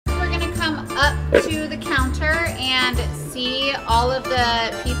come up to the counter and see all of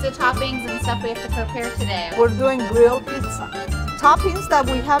the pizza toppings and stuff we have to prepare today. We're doing grilled pizza. Toppings that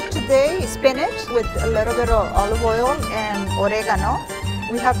we have today, spinach with a little bit of olive oil and oregano.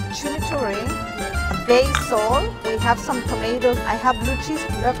 We have chimichurri, basil, we have some tomatoes. I have blue cheese.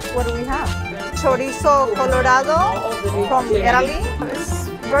 What do we have? Chorizo colorado from Italy. It's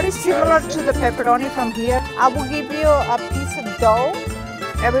very similar to the pepperoni from here. I will give you a piece of dough.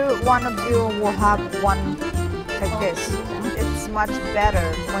 Every one of you will have one like this. It's much better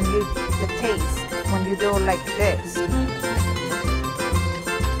when the taste, when you do like this.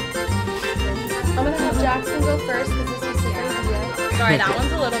 I'm gonna have Jackson go first because this is his idea. Sorry, that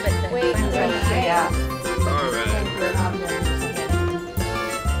one's a little bit thick. Wait, Yeah.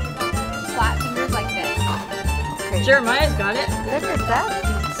 flat fingers like this. Okay. Jeremiah's got it. Look at that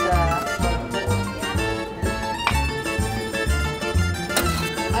pizza.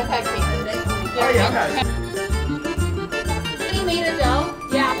 I've had fingers. Oh, yeah. You made a dough?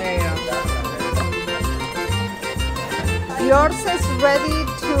 Yeah. There you go. Yours is ready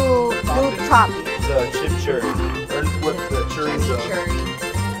to do topping. It's chimichurri. With the chorizo.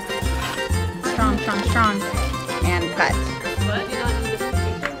 Strong, strong, strong. And cut. What?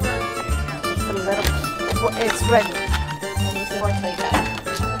 Just a little. It's ready.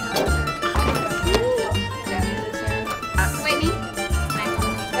 Whitney?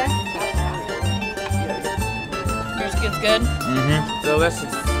 Yours gets good. So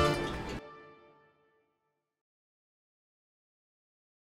listen.